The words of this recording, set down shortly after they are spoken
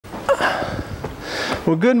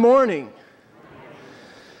Well, good morning.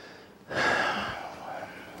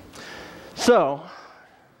 So,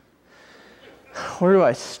 where do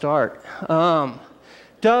I start?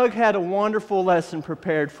 Doug had a wonderful lesson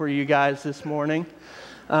prepared for you guys this morning.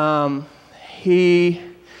 He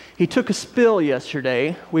took a spill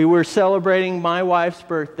yesterday. We were celebrating my wife's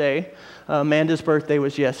birthday. Amanda's birthday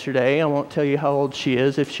was yesterday. I won't tell you how old she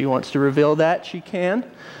is. If she wants to reveal that, she can.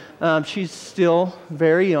 She's still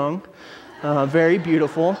very young. Very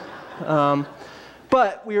beautiful.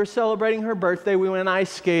 But we were celebrating her birthday. We went ice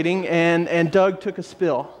skating, and Doug took a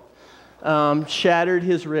spill. Shattered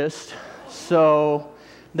his wrist. So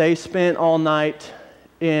they spent all night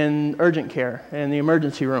in urgent care, in the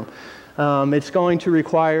emergency room. It's going to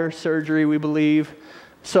require surgery, we believe.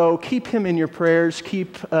 So keep him in your prayers.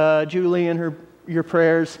 Keep Julie in your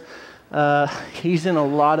prayers. He's in a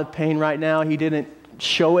lot of pain right now. He didn't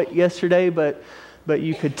show it yesterday, but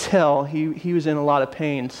you could tell he was in a lot of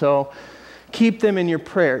pain. So keep them in your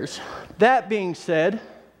prayers. That being said,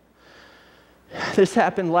 this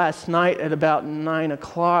happened last night at about 9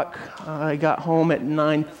 o'clock. I got home at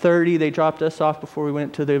 9:30. They dropped us off before we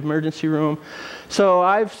went to the emergency room. So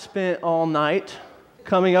I've spent all night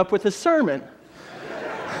coming up with a sermon.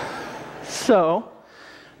 So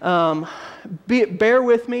bear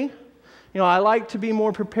with me. You know, I like to be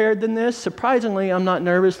more prepared than this. Surprisingly, I'm not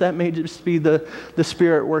nervous. That may just be the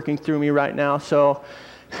Spirit working through me right now. So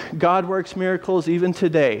God works miracles even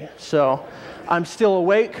today. So I'm still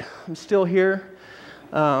awake. I'm still here.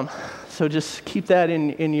 So just keep that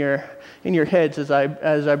in your heads as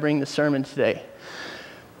I bring the sermon today.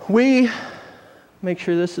 We make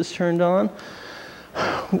sure this is turned on.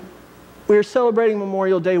 We're celebrating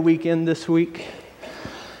Memorial Day weekend this week,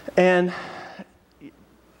 and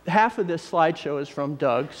half of this slideshow is from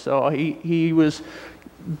Doug, so he was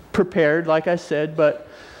prepared, like I said, but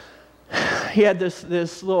he had this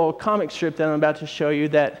little comic strip that I'm about to show you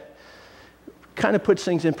that kind of puts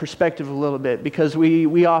things in perspective a little bit, because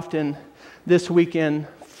we often this weekend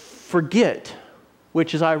forget,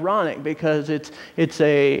 which is ironic because it's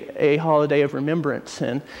a holiday of remembrance,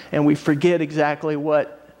 and we forget exactly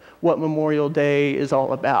what Memorial Day is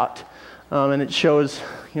all about. And it shows,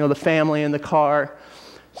 the family in the car.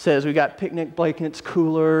 Says we got picnic blankets,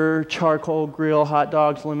 cooler, charcoal grill, hot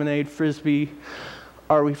dogs, lemonade, Frisbee.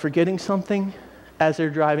 Are we forgetting something? As they're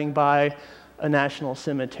driving by a national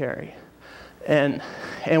cemetery. And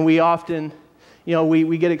we often,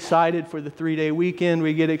 we get excited for the 3-day weekend.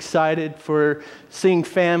 We get excited for seeing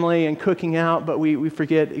family and cooking out, but we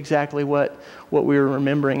forget exactly what we were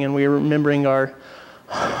remembering. And we are remembering our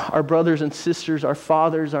brothers and sisters, our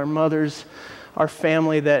fathers, our mothers, our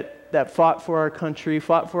family that fought for our country,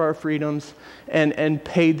 fought for our freedoms, and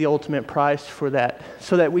paid the ultimate price for that,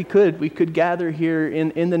 so that we could gather here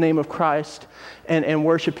in the name of Christ and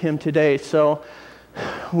worship Him today. So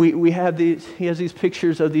he has these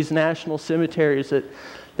pictures of these national cemeteries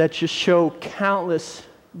that just show countless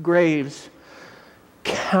graves,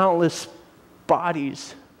 countless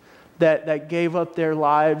bodies that gave up their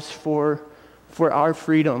lives for our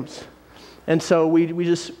freedoms. And so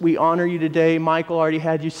we honor you today. Michael already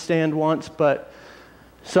had you stand once, but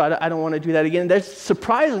so I don't want to do that again.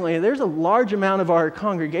 Surprisingly, there's a large amount of our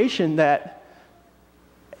congregation that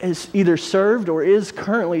is either served or is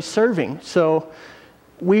currently serving. So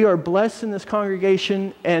we are blessed in this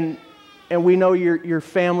congregation, and we know your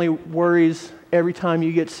family worries every time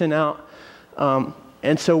you get sent out.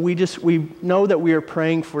 And so we know that we are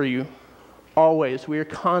praying for you always. We are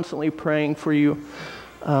constantly praying for you.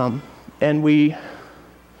 And we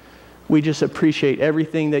just appreciate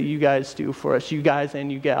everything that you guys do for us, you guys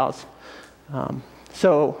and you gals.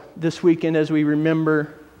 So this weekend, as we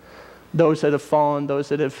remember those that have fallen, those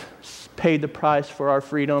that have paid the price for our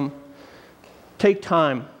freedom, take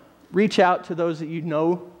time. Reach out to those that you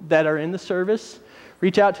know that are in the service.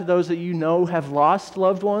 Reach out to those that you know have lost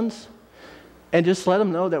loved ones. And just let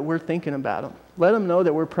them know that we're thinking about them. Let them know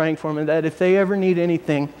that we're praying for them, and that if they ever need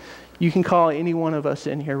anything, you can call any one of us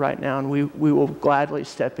in here right now, and we will gladly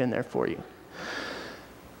step in there for you.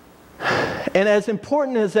 And as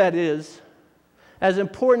important as that is, as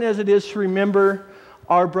important as it is to remember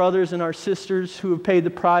our brothers and our sisters who have paid the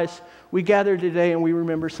price, we gather today and we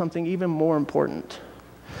remember something even more important.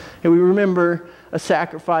 And we remember a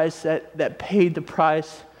sacrifice that paid the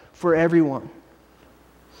price for everyone.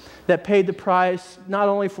 That paid the price not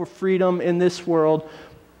only for freedom in this world,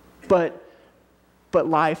 but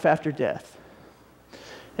life after death.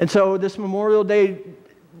 And so this Memorial Day,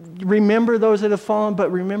 remember those that have fallen, but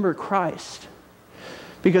remember Christ.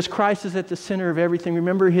 Because Christ is at the center of everything.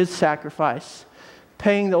 Remember His sacrifice,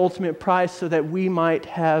 paying the ultimate price so that we might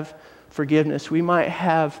have forgiveness. We might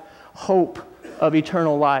have hope of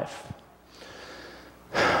eternal life.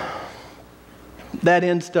 That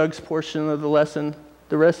ends Doug's portion of the lesson.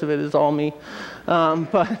 The rest of it is all me.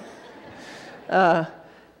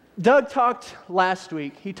 Doug talked last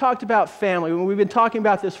week. He talked about family. We've been talking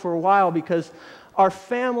about this for a while because our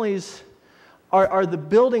families are the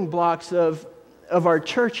building blocks of our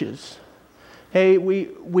churches. Hey,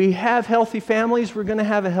 we have healthy families, we're going to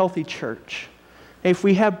have a healthy church. If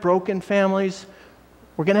we have broken families,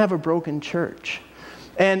 we're going to have a broken church.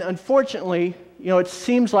 And unfortunately, it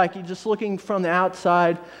seems like, you're just looking from the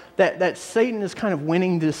outside, that Satan is kind of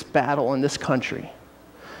winning this battle in this country.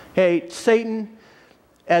 Hey, Satan,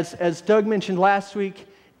 as Doug mentioned last week,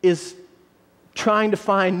 is trying to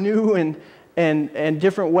find new and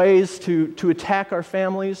different ways to attack our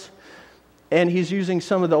families. And he's using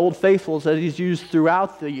some of the old faithfuls that he's used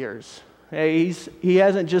throughout the years. He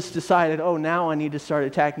hasn't just decided, now I need to start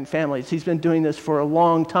attacking families. He's been doing this for a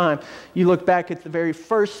long time. You look back at the very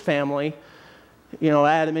first family,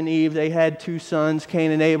 Adam and Eve, they had 2 sons,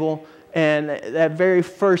 Cain and Abel, and that very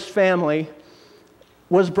first family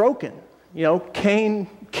was broken. Cain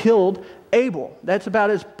killed Abel. That's about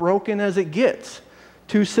as broken as it gets.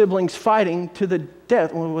 2 siblings fighting to the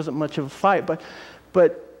death. Well, it wasn't much of a fight,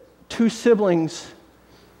 but 2 siblings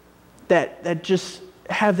that just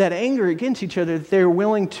have that anger against each other, they're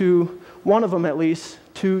willing to, one of them at least,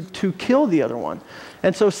 to kill the other one.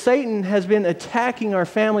 And so Satan has been attacking our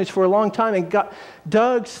families for a long time, and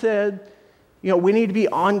Doug said, we need to be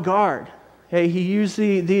on guard. He used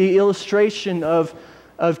the illustration of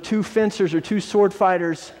 2 fencers or 2 sword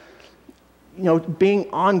fighters, being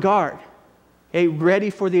on guard. Ready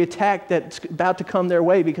for the attack that's about to come their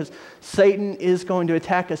way, because Satan is going to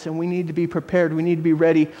attack us and we need to be prepared. We need to be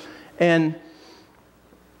ready. And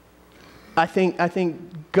I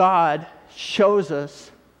think God shows us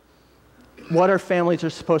what our families are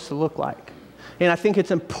supposed to look like. And I think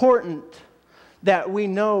it's important that we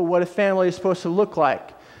know what a family is supposed to look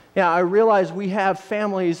like. I realize we have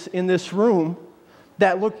families in this room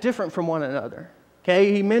that look different from one another.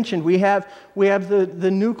 He mentioned we have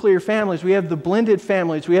the nuclear families, we have the blended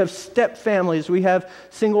families, we have step families, we have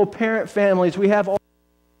single parent families, we have all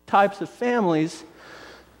types of families,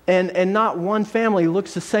 and not one family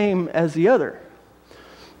looks the same as the other.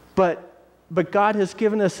 But God has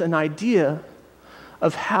given us an idea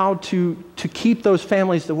of how to keep those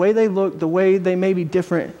families the way they look, the way they may be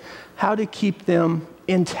different, how to keep them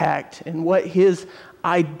intact, and what His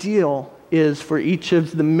ideal is for each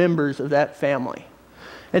of the members of that family.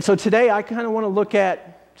 And so today I kind of want to look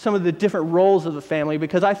at some of the different roles of the family,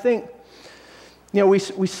 because I think,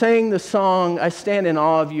 we sang the song, I Stand in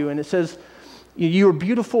Awe of You, and it says, you are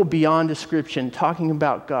beautiful beyond description, talking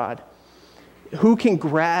about God. Who can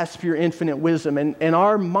grasp your infinite wisdom? And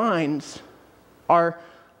our minds, our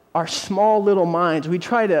small little minds, we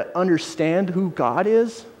try to understand who God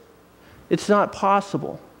is. It's not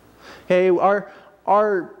possible.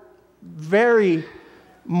 Our very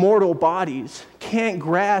mortal bodies can't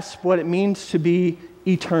grasp what it means to be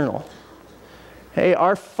eternal.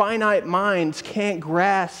 Our finite minds can't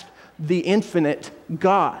grasp the infinite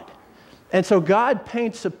God. And so God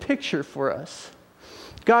paints a picture for us.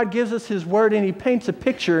 God gives us His Word, and He paints a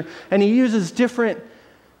picture, and He uses different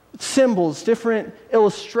symbols, different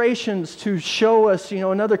illustrations to show us,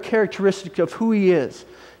 another characteristic of who He is.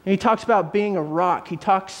 And He talks about being a rock. He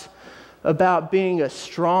talks about being a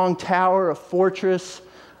strong tower, a fortress,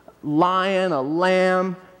 lion, a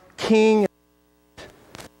lamb, king.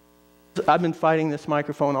 I've been fighting this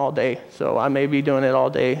microphone all day, so I may be doing it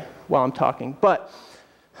all day while I'm talking. But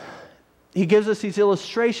He gives us these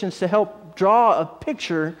illustrations to help draw a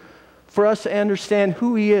picture for us to understand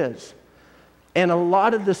who He is. And a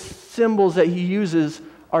lot of the symbols that He uses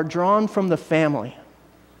are drawn from the family,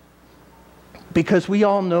 because we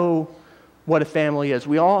all know what a family is.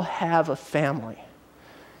 We all have a family.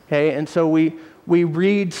 And so we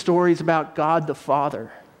read stories about God the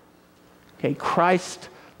Father, Christ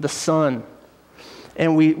the Son,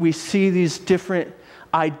 and we see these different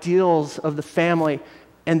ideals of the family,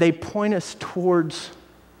 and they point us towards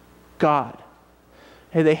God.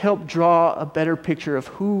 They help draw a better picture of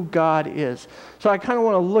who God is. So I kind of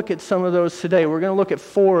want to look at some of those today. We're going to look at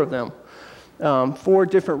 4 of them, 4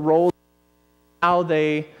 different roles, how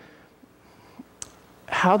they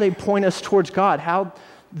point us towards God, how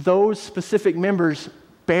those specific members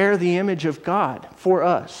bear the image of God for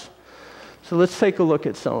us. So let's take a look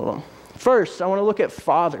at some of them. First, I want to look at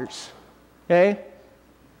fathers.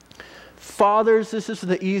 Fathers, this is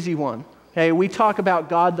the easy one. We talk about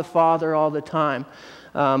God the Father all the time.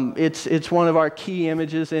 It's one of our key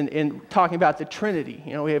images in talking about the Trinity.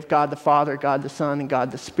 You know, we have God the Father, God the Son, and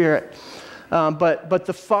God the Spirit. But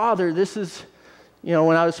the Father, this is, you know,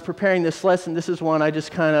 when I was preparing this lesson, this is one I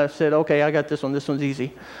just kind of said, okay, I got this one. This one's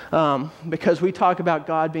easy. Because we talk about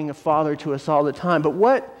God being a father to us all the time. But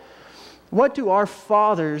what do our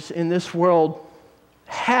fathers in this world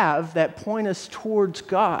have that point us towards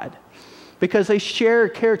God? Because they share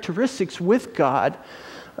characteristics with God.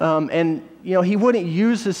 And, you know, he wouldn't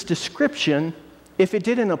use this description if it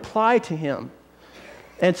didn't apply to him.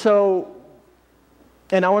 And so,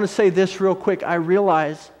 and I want to say this real quick. I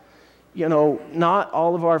realize, you know, not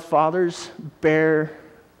all of our fathers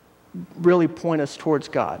really point us towards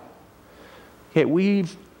God. Okay, we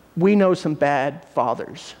know some bad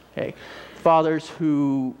fathers. Okay, fathers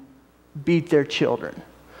who beat their children,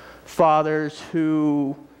 fathers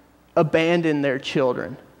who abandon their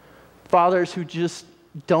children, fathers who just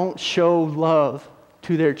don't show love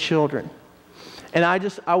to their children. And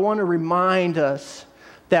I want to remind us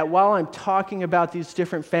that while I'm talking about these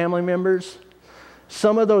different family members,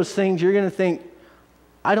 some of those things you're going to think,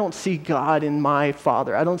 I don't see God in my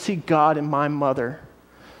father. I don't see God in my mother.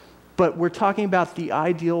 But we're talking about the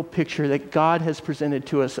ideal picture that God has presented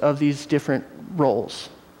to us of these different roles.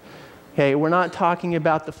 Okay, we're not talking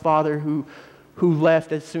about the father who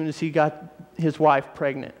left as soon as he got his wife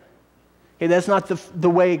pregnant. Okay, that's not the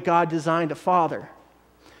way God designed a father.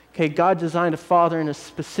 Okay, God designed a father in a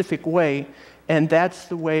specific way, and that's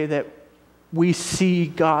the way that we see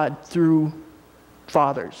God through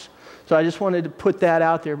fathers. So I just wanted to put that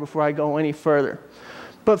out there before I go any further.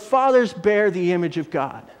 But fathers bear the image of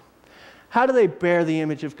God. How do they bear the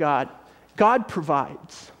image of God? God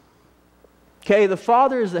provides. Okay, the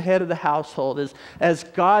father is the head of the household as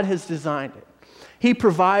God has designed it. He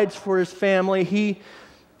provides for his family.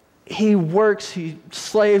 He works, he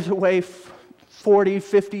slaves away 40,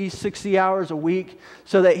 50, 60 hours a week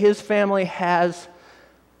so that his family has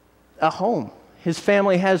a home. His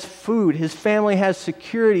family has food. His family has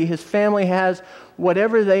security. His family has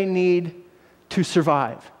whatever they need to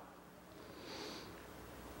survive.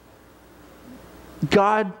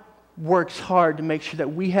 God works hard to make sure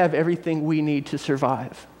that we have everything we need to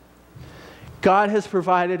survive. God has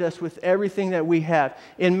provided us with everything that we have.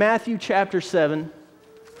 In Matthew chapter 7,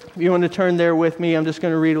 if you want to turn there with me, I'm just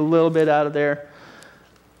going to read a little bit out of there.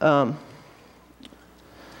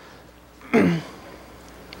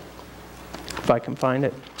 If I can find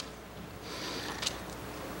it.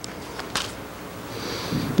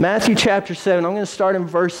 Matthew chapter 7, I'm going to start in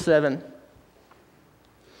verse 7.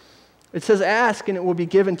 It says, "Ask and it will be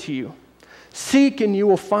given to you. Seek and you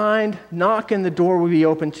will find. Knock and the door will be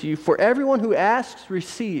opened to you. For everyone who asks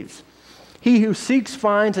receives. He who seeks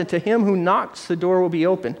finds, and to him who knocks the door will be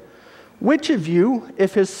open. Which of you,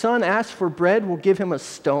 if his son asks for bread, will give him a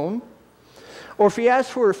stone? Or if he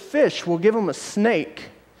asks for a fish, will give him a snake?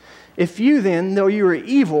 If you then, though you are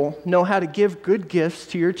evil, know how to give good gifts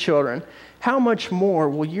to your children, how much more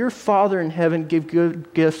will your Father in heaven give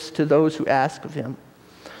good gifts to those who ask of him?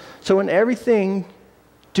 So in everything,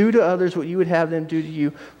 do to others what you would have them do to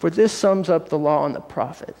you, for this sums up the law and the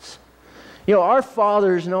prophets." You know, our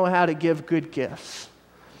fathers know how to give good gifts.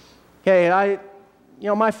 Okay,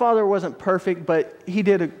 my father wasn't perfect, but he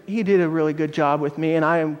did a really good job with me, and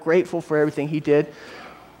I am grateful for everything he did.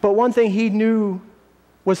 But one thing he knew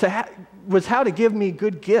was how to give me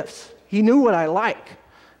good gifts. He knew what I like.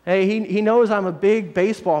 Hey, he knows I'm a big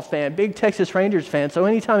baseball fan, big Texas Rangers fan. So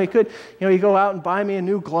anytime he could, he'd go out and buy me a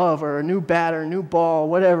new glove or a new bat or a new ball,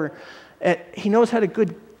 whatever. And he knows how to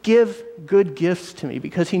give good gifts to me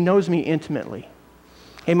because he knows me intimately.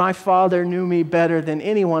 Hey, my father knew me better than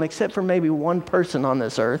anyone except for maybe one person on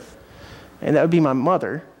this earth, and that would be my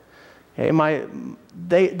mother. Hey,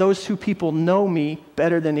 those two people know me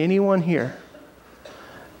better than anyone here.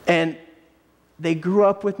 And they grew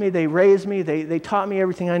up with me, they raised me, they taught me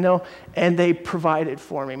everything I know, and they provided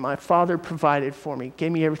for me. My father provided for me,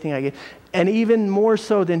 gave me everything I get. And even more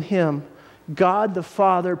so than him, God the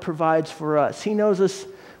Father provides for us. He knows us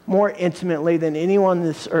more intimately than anyone on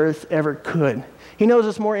this earth ever could. He knows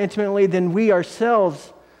us more intimately than we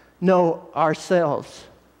ourselves know ourselves.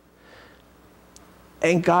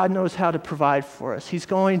 And God knows how to provide for us. He's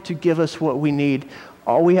going to give us what we need.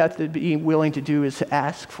 All we have to be willing to do is to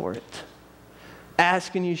ask for it.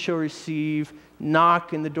 Ask and you shall receive.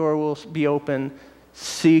 Knock and the door will be open.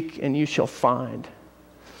 Seek and you shall find.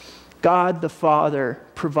 God the Father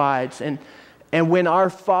provides. And when our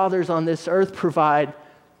fathers on this earth provide,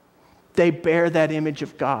 they bear that image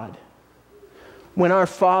of God. When our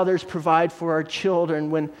fathers provide for our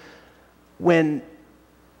children, when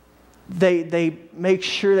They make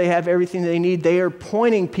sure they have everything they need. They are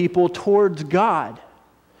pointing people towards God.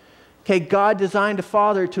 Okay, God designed a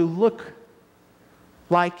father to look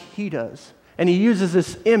like he does. And he uses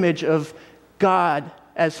this image of God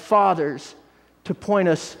as fathers to point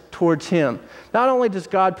us towards him. Not only does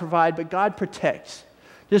God provide, but God protects.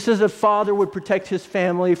 Just as a father would protect his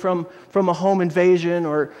family from a home invasion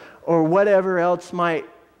or whatever else might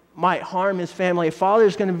harm his family, a father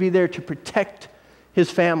is going to be there to protect his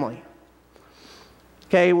family.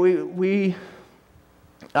 Okay,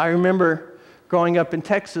 I remember growing up in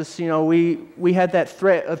Texas, we had that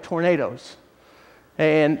threat of tornadoes.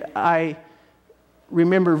 And I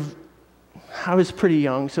remember, I was pretty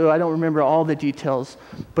young, so I don't remember all the details,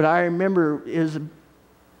 but I remember it was a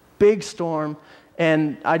big storm,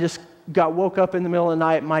 and I just woke up in the middle of the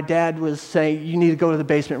night. My dad was saying, you need to go to the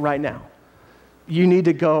basement right now. You need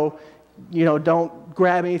to go, don't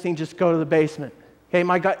grab anything, just go to the basement. Okay,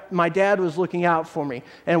 my dad was looking out for me,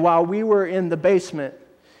 and while we were in the basement,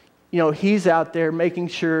 he's out there making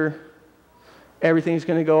sure everything's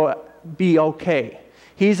going to be okay.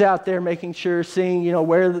 He's out there making sure, seeing,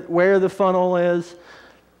 where the funnel is,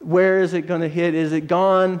 where is it going to hit, is it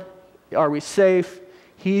gone, are we safe?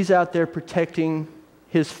 He's out there protecting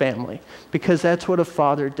his family because that's what a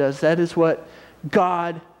father does. That is what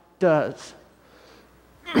God does.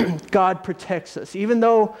 God protects us. Even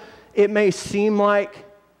though it may seem like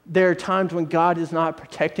there are times when God is not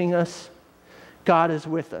protecting us, God is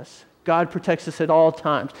with us. God protects us at all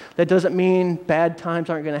times. That doesn't mean bad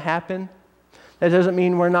times aren't going to happen. That doesn't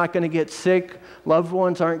mean we're not going to get sick. Loved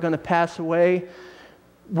ones aren't going to pass away.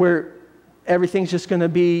 Everything's just going to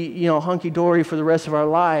be, hunky-dory for the rest of our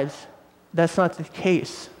lives. That's not the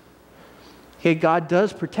case. Okay, God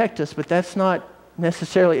does protect us, but that's not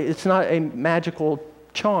necessarily, it's not a magical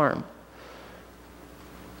charm.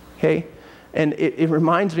 Okay? And it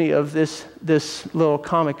reminds me of this little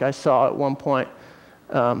comic I saw at one point.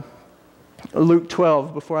 Luke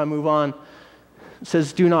 12, before I move on. It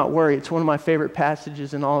says, do not worry. It's one of my favorite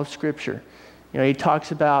passages in all of Scripture. He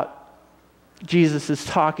talks about, Jesus is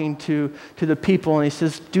talking to the people, and he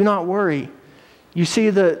says, do not worry. You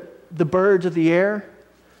see the birds of the air,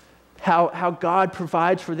 how God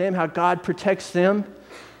provides for them, how God protects them.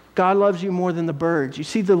 God loves you more than the birds. You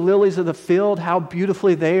see the lilies of the field, how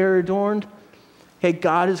beautifully they are adorned. Hey,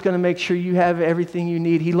 God is going to make sure you have everything you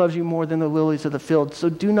need. He loves you more than the lilies of the field. So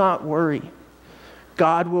do not worry.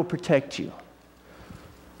 God will protect you.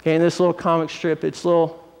 Okay, in this little comic strip, it's a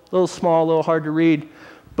little small, a little hard to read,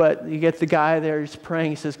 but you get the guy there, he's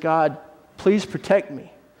praying, he says, God, please protect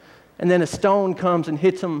me. And then a stone comes and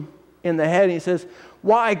hits him in the head, and he says,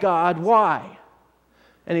 why, God, why?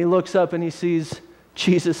 And he looks up and he sees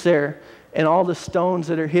Jesus there, and all the stones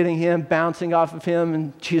that are hitting him, bouncing off of him,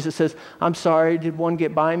 and Jesus says, I'm sorry, did one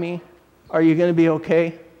get by me? Are you going to be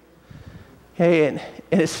okay? Okay, and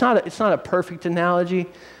it's not a perfect analogy,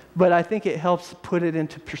 but I think it helps put it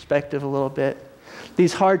into perspective a little bit.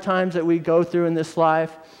 These hard times that we go through in this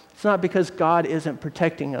life, it's not because God isn't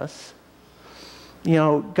protecting us.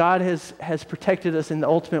 God has protected us in the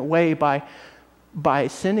ultimate way by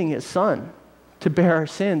sending his son to bear our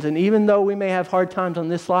sins. And even though we may have hard times on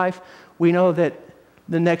this life, we know that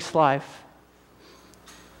the next life,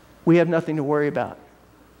 we have nothing to worry about.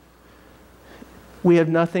 We have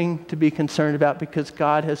nothing to be concerned about because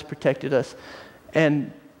God has protected us.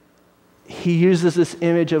 And he uses this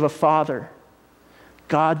image of a father,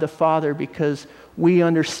 God the Father, because we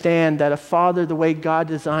understand that a father, the way God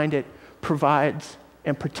designed it, provides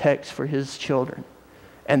and protects for his children.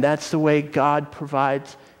 And that's the way God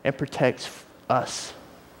provides and protects us.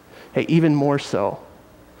 Okay, even more so.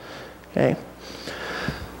 Okay.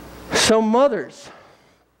 So mothers,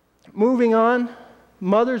 moving on,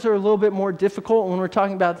 mothers are a little bit more difficult when we're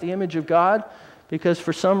talking about the image of God, because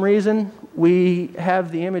for some reason we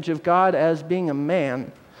have the image of God as being a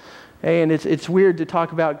man. Okay, and it's weird to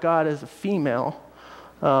talk about God as a female.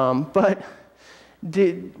 But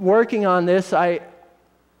working on this,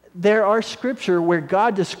 there are scripture where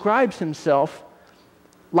God describes himself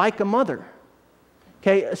like a mother.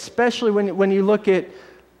 Okay, especially when you look at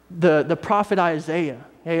the prophet Isaiah.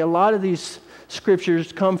 Okay, a lot of these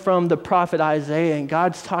scriptures come from the prophet Isaiah, and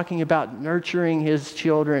God's talking about nurturing his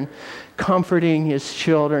children, comforting his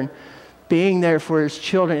children, being there for his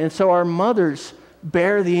children. And so our mothers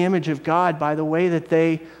bear the image of God by the way that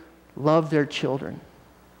they love their children.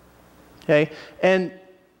 Okay, and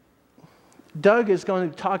Doug is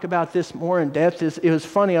going to talk about this more in depth. It was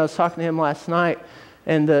funny, I was talking to him last night,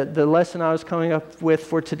 and the lesson I was coming up with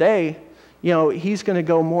for today, he's going to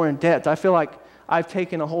go more in depth. I feel like I've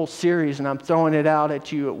taken a whole series and I'm throwing it out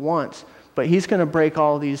at you at once. But but he's going to break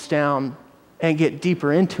all these down and get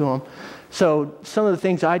deeper into them. So some of the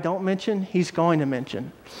things I don't mention, he's going to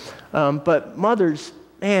mention. But mothers,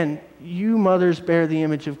 man, you mothers bear the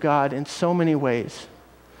image of God in so many ways.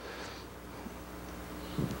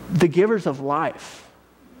 The givers of life.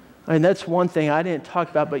 And that's one thing I didn't talk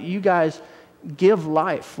about, but you guys give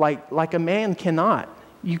life like a man cannot.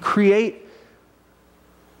 You create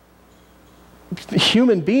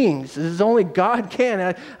human beings as only God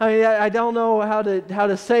can. I don't know how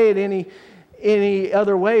to say it any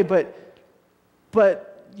other way, but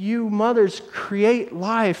you mothers create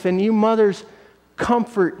life, and you mothers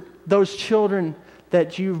comfort those children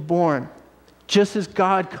that you've born, just as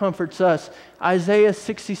God comforts us. Isaiah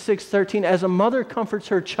 66:13, as a mother comforts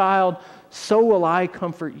her child, so will I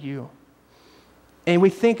comfort you. And we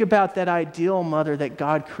think about that ideal mother that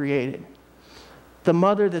God created. The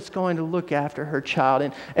mother that's going to look after her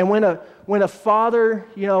child. And when a father,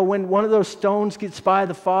 when one of those stones gets by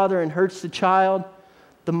the father and hurts the child,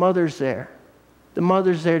 the mother's there. The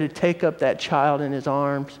mother's there to take up that child in his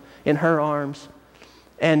arms, in her arms,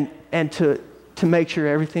 and to make sure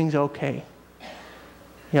everything's okay.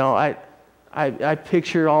 I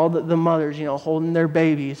picture all the mothers, holding their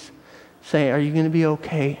babies, saying, "Are you going to be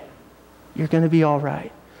okay? You're going to be all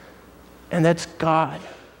right." And that's God.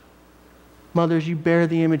 Mothers, you bear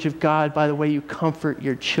the image of God by the way you comfort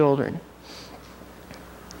your children.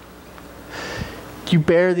 You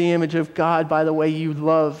bear the image of God by the way you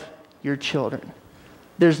love your children.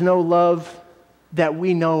 There's no love that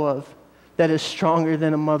we know of that is stronger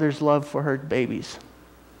than a mother's love for her babies.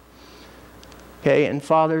 Okay, and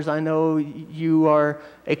fathers, I know you are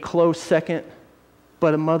a close second,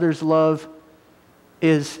 but a mother's love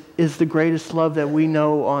is the greatest love that we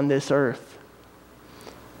know on this earth.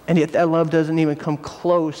 And yet that love doesn't even come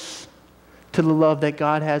close to the love that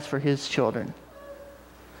God has for his children.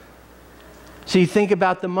 So you think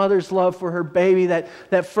about the mother's love for her baby,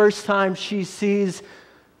 that first time she sees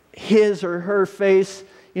his or her face,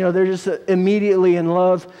 they're just immediately in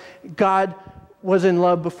love. God was in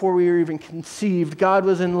love before we were even conceived. God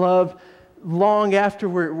was in love long after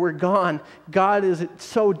we're gone. God is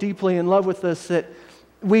so deeply in love with us that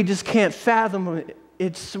we just can't fathom it.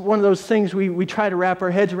 It's one of those things we try to wrap our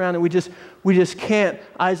heads around, and we just can't.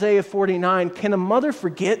 Isaiah 49, can a mother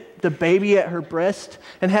forget the baby at her breast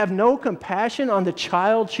and have no compassion on the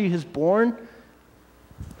child she has born?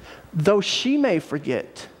 Though she may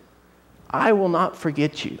forget, I will not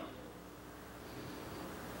forget you.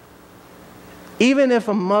 Even if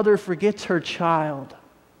a mother forgets her child,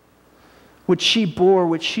 which she bore,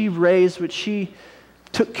 which she raised, which she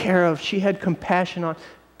took care of, she had compassion on,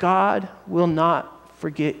 God will not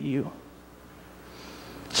forget you.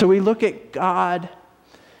 So we look at God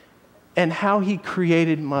and how he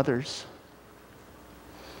created mothers.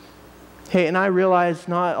 Hey, and I realize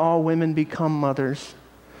not all women become mothers.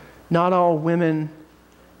 Not all women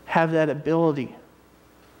have that ability.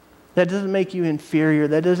 That doesn't make you inferior.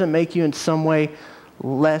 That doesn't make you in some way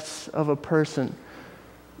less of a person.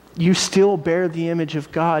 You still bear the image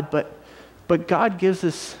of God, but God gives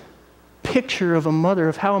this picture of a mother,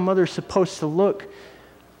 of how a mother is supposed to look,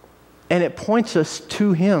 and it points us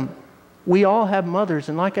to him. We all have mothers,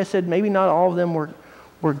 and like I said, maybe not all of them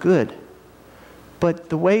were good. But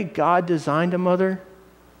the way God designed a mother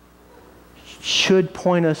should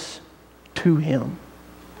point us to him.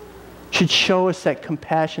 Should show us that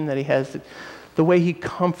compassion that he has, the way he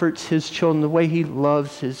comforts his children, the way he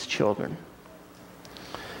loves his children.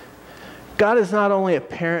 God is not only a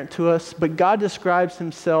parent to us, but God describes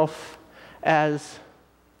himself as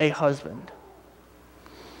a husband.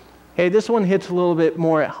 Hey, this one hits a little bit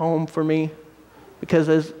more at home for me because,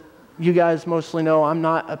 as you guys mostly know, I'm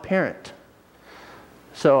not a parent.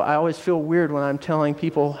 So I always feel weird when I'm telling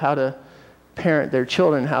people how to parent their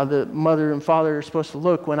children, how the mother and father are supposed to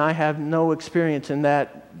look, when I have no experience in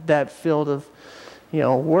that field of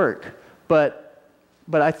work. But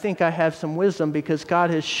I think I have some wisdom because God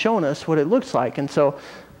has shown us what it looks like. And so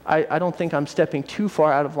I don't think I'm stepping too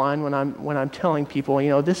far out of line when I'm telling people,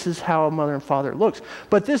 this is how a mother and father looks.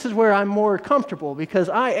 But this is where I'm more comfortable because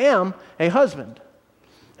I am a husband.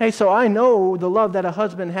 Hey, so I know the love that a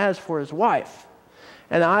husband has for his wife.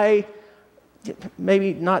 And I,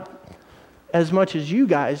 maybe not as much as you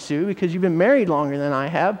guys do because you've been married longer than I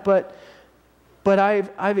have, but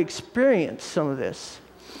I've experienced some of this.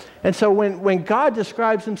 And so when God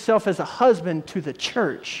describes himself as a husband to the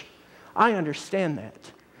church, I understand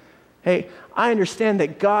that. Hey, I understand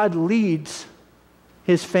that God leads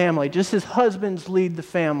his family, just as husbands lead the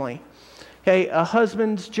family. Okay, a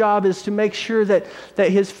husband's job is to make sure that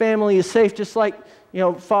his family is safe, just like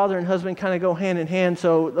father and husband kind of go hand in hand,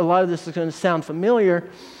 so a lot of this is going to sound familiar.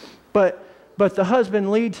 But the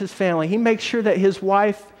husband leads his family. He makes sure that his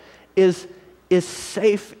wife is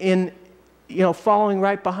safe in, following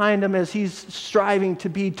right behind him as he's striving to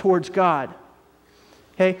be towards God.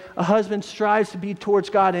 Okay? A husband strives to be towards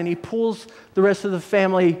God, and he pulls the rest of the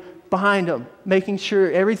family behind him, making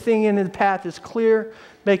sure everything in the path is clear,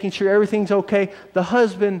 making sure everything's okay. The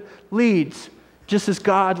husband leads just as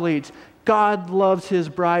God leads. God loves his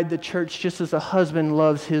bride, the church, just as a husband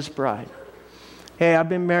loves his bride. Hey, I've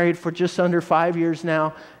been married for just under 5 years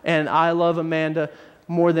now, and I love Amanda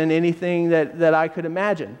more than anything that I could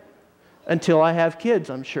imagine, until I have kids,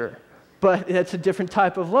 I'm sure. But that's a different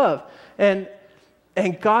type of love. And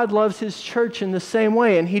God loves his church in the same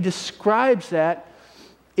way, and he describes that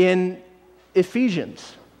in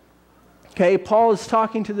Ephesians. Okay, Paul is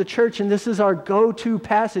talking to the church, and this is our go-to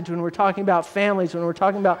passage when we're talking about families, when we're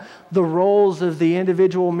talking about the roles of the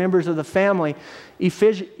individual members of the family.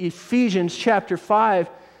 Ephesians chapter 5,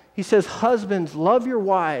 he says, "Husbands, love your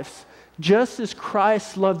wives, just as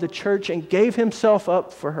Christ loved the church and gave himself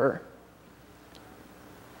up for her."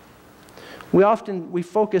 We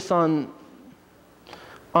focus on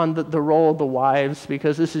the role of the wives,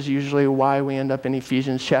 because this is usually why we end up in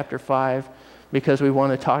Ephesians chapter 5, because we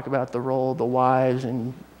want to talk about the role of the wives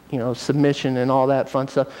and submission and all that fun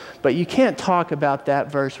stuff. But you can't talk about that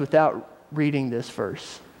verse without reading this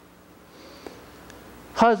verse.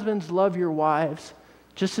 "Husbands, love your wives,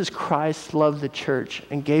 just as Christ loved the church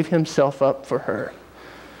and gave himself up for her."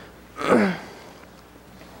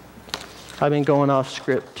 I've been going off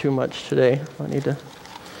script too much today. I need to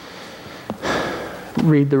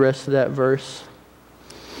read the rest of that verse.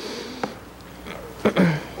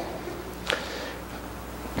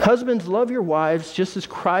 "Husbands, love your wives just as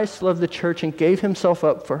Christ loved the church and gave himself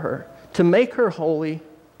up for her, to make her holy,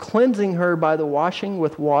 cleansing her by the washing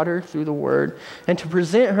with water through the word, and to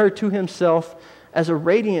present her to himself as a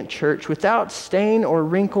radiant church, without stain or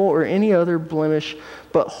wrinkle or any other blemish,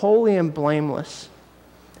 but holy and blameless.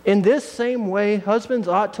 In this same way, husbands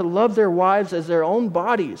ought to love their wives as their own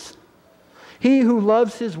bodies. He who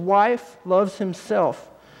loves his wife loves himself.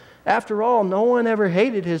 After all, no one ever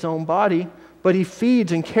hated his own body, but he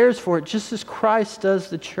feeds and cares for it, just as Christ does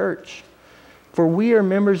the church. For we are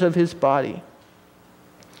members of his body.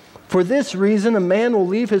 For this reason, a man will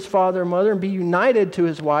leave his father and mother and be united to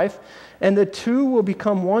his wife, and the two will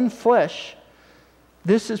become one flesh.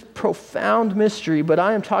 This is profound mystery, but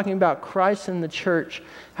I am talking about Christ and the church.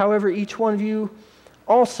 However, each one of you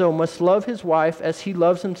also must love his wife as he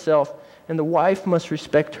loves himself, and the wife must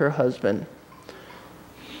respect her husband."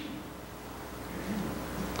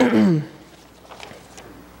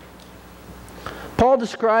 Paul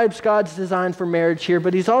describes God's design for marriage here,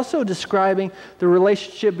 but he's also describing the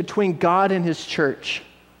relationship between God and his church.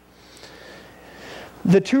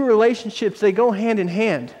 The two relationships, they go hand in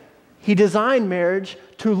hand. He designed marriage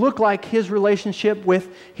to look like his relationship with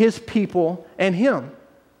his people and him.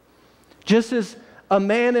 Just as a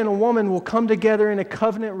man and a woman will come together in a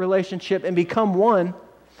covenant relationship and become one,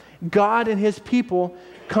 God and his people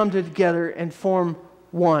come together and form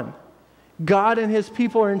one. God and his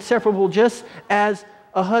people are inseparable, just as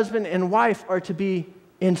a husband and wife are to be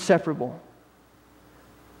inseparable.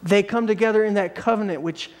 They come together in that covenant,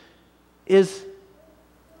 which is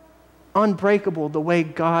unbreakable the way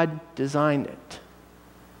God designed it.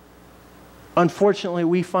 Unfortunately,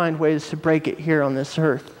 we find ways to break it here on this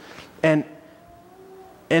earth. And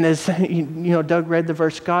as Doug read the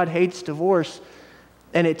verse, God hates divorce,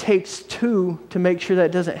 and it takes two to make sure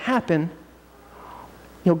that doesn't happen.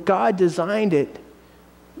 God designed it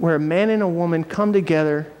where a man and a woman come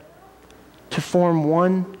together to form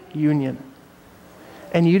one union.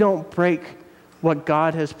 And you don't break what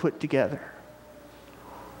God has put together.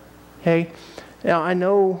 Okay? Now, I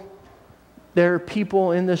know there are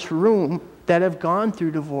people in this room that have gone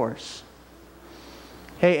through divorce.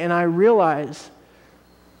 Okay? And I realize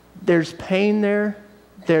there's pain there,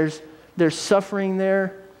 there's suffering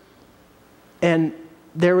there, and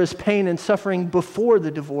there was pain and suffering before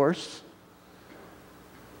the divorce.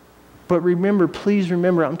 But remember, please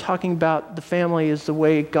remember, I'm talking about the family is the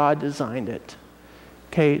way God designed it.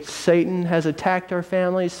 Okay, Satan has attacked our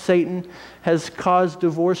families. Satan has caused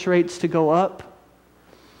divorce rates to go up.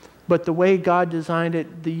 But the way God designed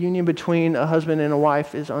it, the union between a husband and a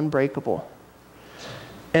wife is unbreakable.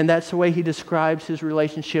 And that's the way he describes his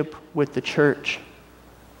relationship with the church.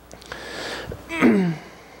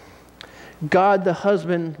 God the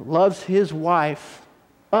husband loves his wife,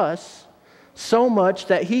 us, so much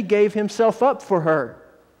that he gave himself up for her,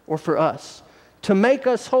 or for us, to make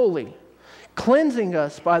us holy, cleansing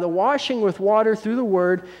us by the washing with water through the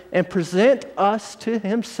word, and present us to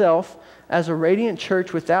himself as a radiant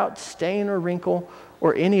church without stain or wrinkle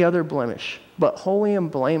or any other blemish, but holy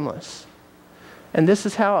and blameless. And this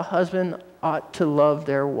is how a husband ought to love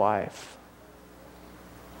their wife.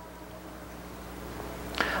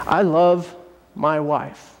 I love my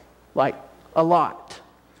wife, like a lot.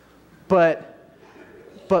 But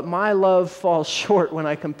my love falls short when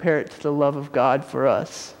I compare it to the love of God for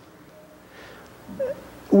us.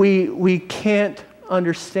 We can't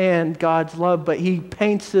understand God's love, but he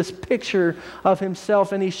paints this picture of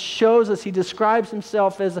himself, and he shows us, he describes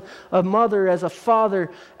himself as a mother, as a father,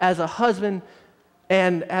 as a husband,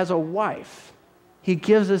 and as a wife. He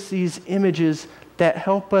gives us these images that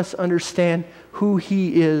help us understand who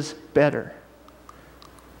he is better.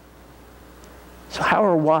 So how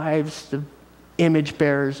are wives the image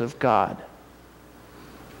bearers of God?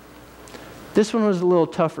 This one was a little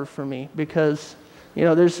tougher for me because,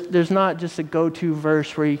 there's not just a go-to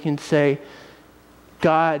verse where you can say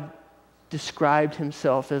God described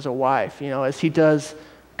himself as a wife, as he does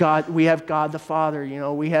God. We have God the Father,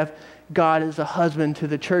 we have God as a husband to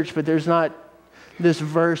the church, but there's not this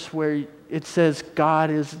verse where it says God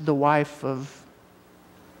is the wife of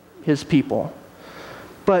his people.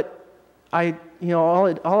 But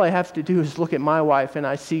all I have to do is look at my wife and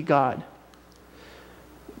I see God.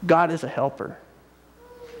 God is a helper.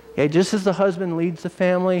 Okay, just as the husband leads the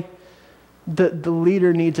family, the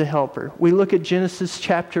leader needs a helper. We look at Genesis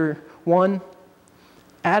chapter 1.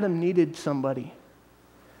 Adam needed somebody.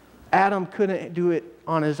 Adam couldn't do it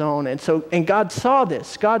on his own. And God saw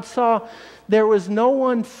this. God saw there was no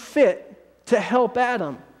one fit to help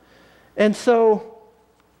Adam. And so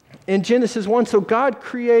in Genesis 1, so God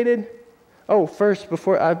created, first,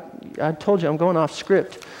 before I told you I'm going off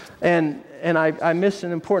script. And I missed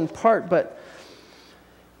an important part, but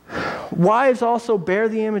wives also bear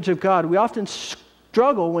the image of God. We often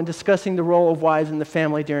struggle when discussing the role of wives in the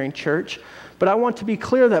family during church, but I want to be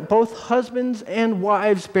clear that both husbands and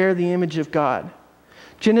wives bear the image of God.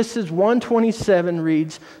 Genesis 1:27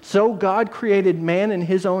 reads, "So God created man in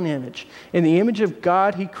his own image. In the image of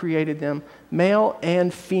God he created them. Male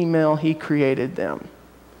and female he created them."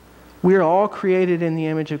 We are all created in the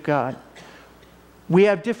image of God. We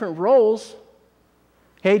have different roles.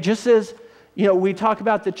 Okay, just as we talk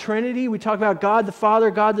about the Trinity, we talk about God the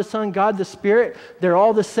Father, God the Son, God the Spirit. They're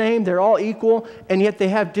all the same, they're all equal, and yet they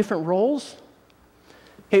have different roles.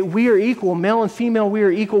 Hey, we are equal, male and female, we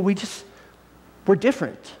are equal. We're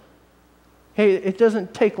different. Hey, it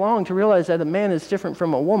doesn't take long to realize that a man is different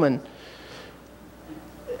from a woman.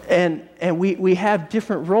 And we have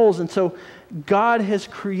different roles, and so God has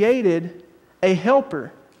created a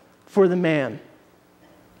helper for the man.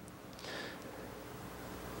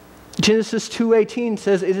 Genesis 2:18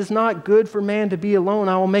 says, "It is not good for man to be alone.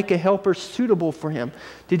 I will make a helper suitable for him."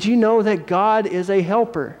 Did you know that God is a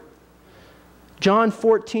helper? John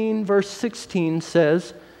 14, verse 16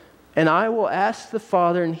 says, "And I will ask the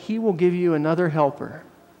Father, and he will give you another helper."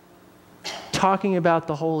 Talking about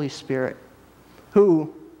the Holy Spirit,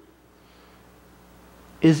 who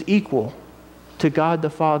is equal to God the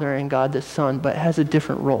Father and God the Son, but has a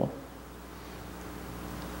different role.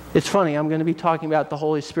 It's funny, I'm going to be talking about the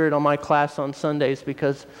Holy Spirit on my class on Sundays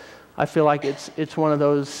because I feel like it's one of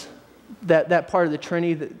those, that part of the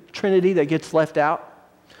Trinity that gets left out.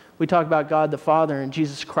 We talk about God the Father and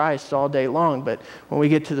Jesus Christ all day long, but when we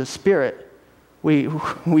get to the Spirit, we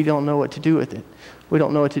don't know what to do with it. We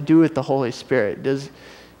don't know what to do with the Holy Spirit.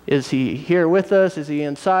 Is he here with us? Is he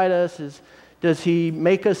inside us? Does he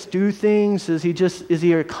make us do things? Is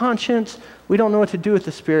he a conscience? We don't know what to do with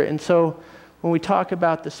the Spirit. And so when we talk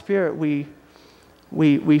about the Spirit, we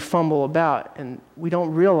fumble about, and we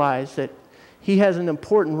don't realize that he has an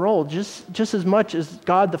important role just as much as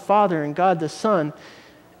God the Father and God the Son.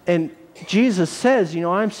 And Jesus says,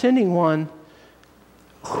 I'm sending one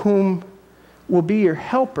whom will be your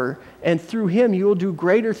helper, and through him you will do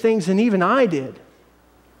greater things than even I did.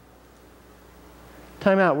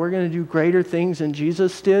 Time out, we're going to do greater things than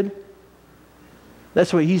Jesus did?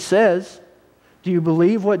 That's what he says. Do you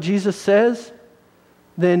believe what Jesus says?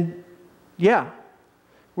 Then, yeah,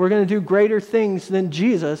 we're going to do greater things than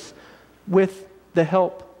Jesus with the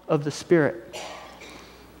help of the Spirit.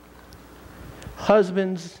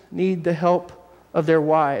 Husbands need the help of their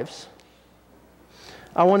wives.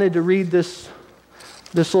 I wanted to read this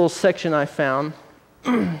little section I found.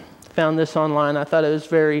 Found this online. I thought it was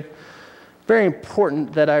very, very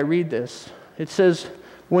important that I read this. It says,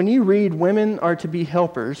 "When you read women are to be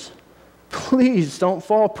helpers, please don't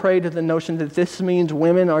fall prey to the notion that this means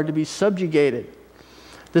women are to be subjugated.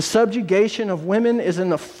 The subjugation of women is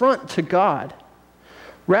an affront to God.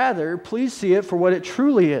 Rather, please see it for what it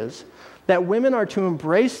truly is, that women are to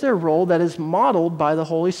embrace their role that is modeled by the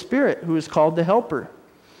Holy Spirit, who is called the helper.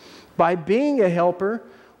 By being a helper,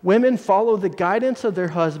 women follow the guidance of their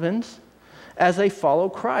husbands as they follow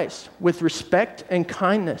Christ, with respect and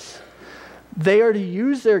kindness. They are to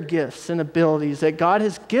use their gifts and abilities that God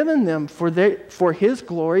has given them for His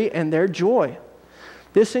glory and their joy.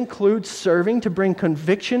 This includes serving to bring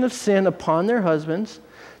conviction of sin upon their husbands,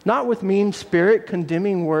 not with mean spirit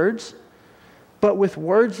condemning words, but with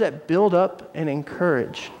words that build up and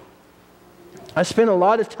encourage. I spent a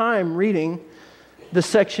lot of time reading the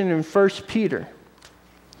section in 1 Peter.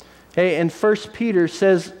 Okay, and 1 Peter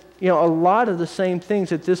says, a lot of the same things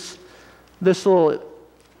that this little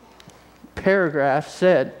paragraph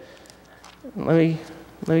said. Let me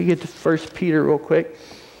get to 1 Peter real quick.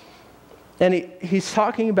 And he's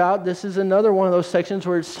talking about, this is another one of those sections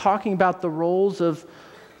where it's talking about the roles of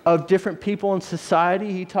different people in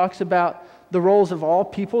society. He talks about the roles of all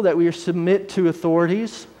people, that we are submit to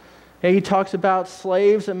authorities. And he talks about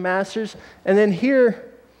slaves and masters. And then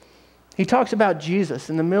here, he talks about Jesus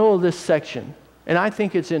in the middle of this section. And I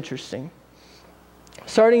think it's interesting.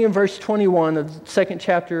 Starting in verse 21 of the second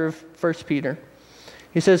chapter of 1 Peter,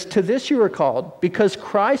 he says, "To this you are called, because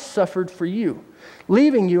Christ suffered for you,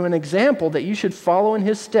 leaving you an example that you should follow in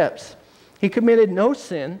His steps. He committed no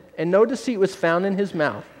sin, and no deceit was found in His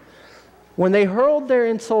mouth. When they hurled their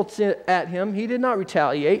insults at Him, He did not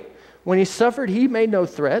retaliate. When He suffered, He made no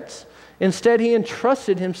threats. Instead, He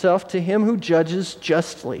entrusted Himself to Him who judges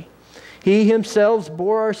justly. He Himself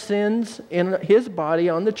bore our sins in His body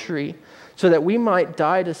on the tree, so that we might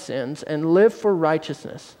die to sins and live for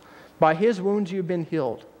righteousness. By His wounds you have been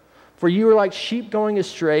healed. For you were like sheep going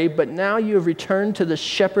astray, but now you have returned to the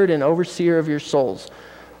shepherd and overseer of your souls.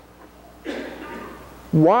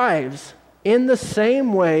 Wives, in the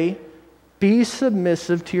same way, be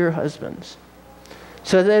submissive to your husbands,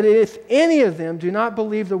 so that if any of them do not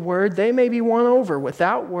believe the word, they may be won over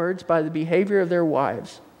without words by the behavior of their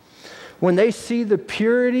wives. When they see the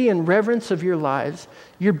purity and reverence of your lives,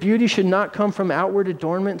 your beauty should not come from outward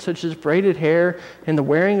adornment such as braided hair and the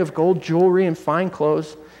wearing of gold jewelry and fine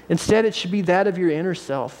clothes. Instead, it should be that of your inner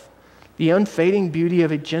self, the unfading beauty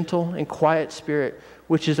of a gentle and quiet spirit,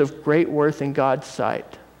 which is of great worth in God's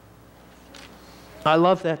sight." I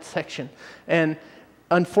love that section. And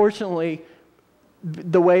unfortunately,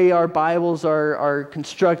 the way our Bibles are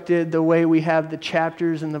constructed, the way we have the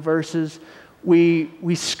chapters and the verses, we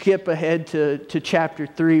skip ahead to chapter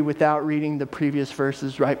 3 without reading the previous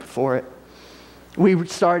verses right before it. We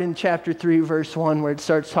start in chapter 3, verse 1, where it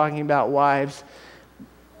starts talking about wives,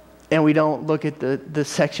 and we don't look at the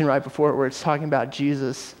section right before it where it's talking about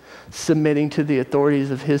Jesus submitting to the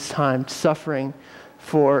authorities of His time, suffering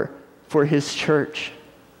for His church.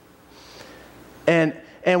 And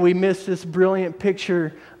we miss this brilliant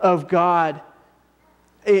picture of God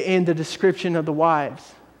in the description of the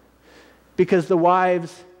wives. Because the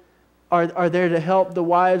wives are there to help. The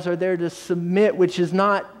wives are there to submit, which is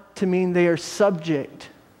not to mean they are subject.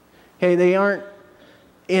 Okay, they aren't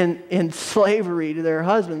in slavery to their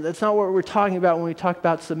husbands. That's not what we're talking about when we talk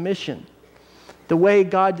about submission. The way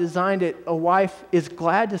God designed it, a wife is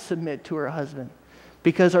glad to submit to her husband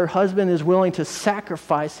because her husband is willing to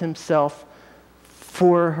sacrifice himself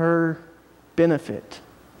for her benefit.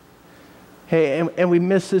 Hey, and we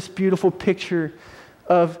miss this beautiful picture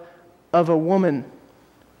of a woman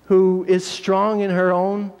who is strong in her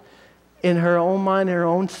own mind, in her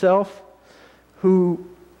own self, who,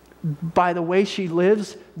 by the way she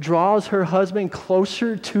lives, draws her husband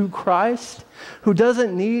closer to Christ, who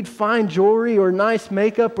doesn't need fine jewelry or nice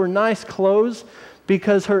makeup or nice clothes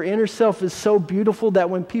because her inner self is so beautiful that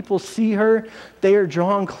when people see her, they are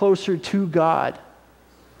drawn closer to God.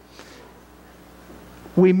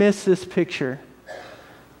 We miss this picture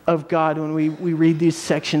of God when we read these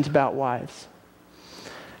sections about wives.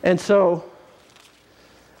 And so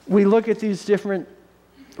we look at these different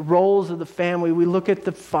roles of the family. We look at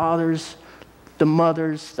the fathers, the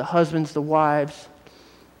mothers, the husbands, the wives,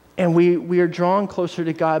 and we are drawn closer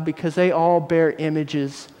to God because they all bear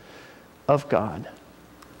images of God.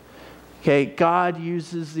 Okay, God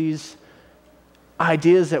uses these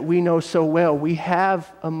ideas that we know so well. We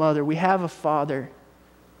have a mother, we have a father,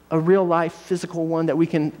 a real life physical one that we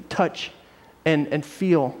can touch and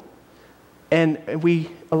feel. And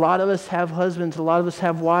a lot of us have husbands, a lot of us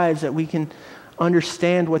have wives that we can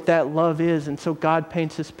understand what that love is. And so God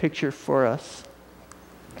paints this picture for us.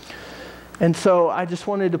 And so I just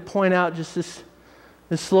wanted to point out just this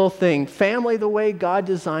little thing. Family, the way God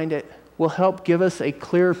designed it, will help give us a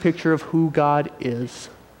clearer picture of who God is.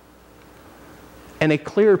 and a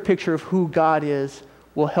clearer picture of who God is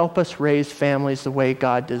will help us raise families the way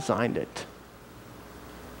God designed it.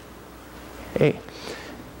 Okay.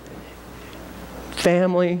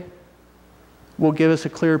 Family will give us a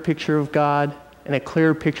clearer picture of God, and a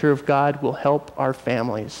clearer picture of God will help our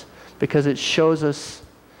families because it shows us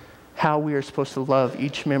how we are supposed to love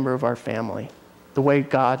each member of our family, the way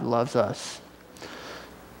God loves us.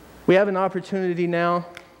 We have an opportunity now.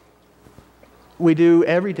 We do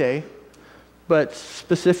every day, but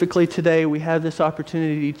specifically today we have this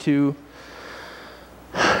opportunity to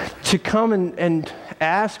come and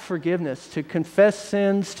ask forgiveness, to confess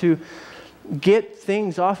sins, to get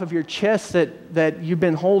things off of your chest that you've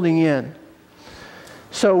been holding in.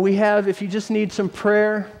 So we have, if you just need some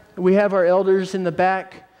prayer, we have our elders in the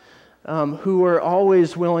back who are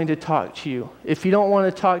always willing to talk to you. If you don't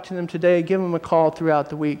want to talk to them today, give them a call throughout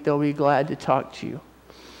the week. They'll be glad to talk to you.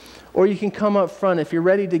 Or you can come up front. If you're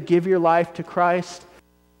ready to give your life to Christ,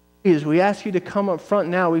 please, we ask you to come up front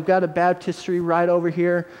now. We've got a baptistry right over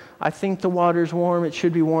here. I think the water's warm. It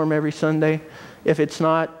should be warm every Sunday. If it's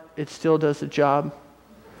not, it still does the job.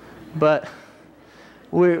 But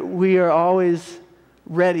we are always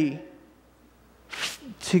ready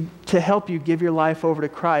to help you give your life over to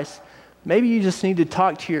Christ. Maybe you just need to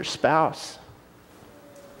talk to your spouse.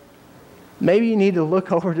 Maybe you need to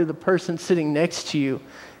look over to the person sitting next to you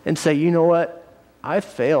and say, you know what? I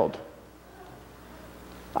failed.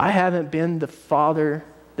 I haven't been the father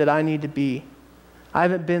that I need to be. I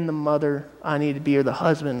haven't been the mother I need to be, or the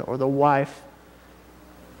husband or the wife.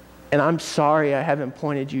 And I'm sorry I haven't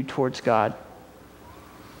pointed you towards God.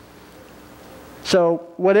 So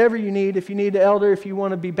whatever you need, if you need an elder, if you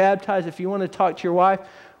want to be baptized, if you want to talk to your wife,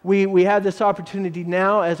 we have this opportunity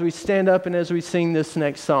now as we stand up and as we sing this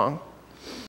next song.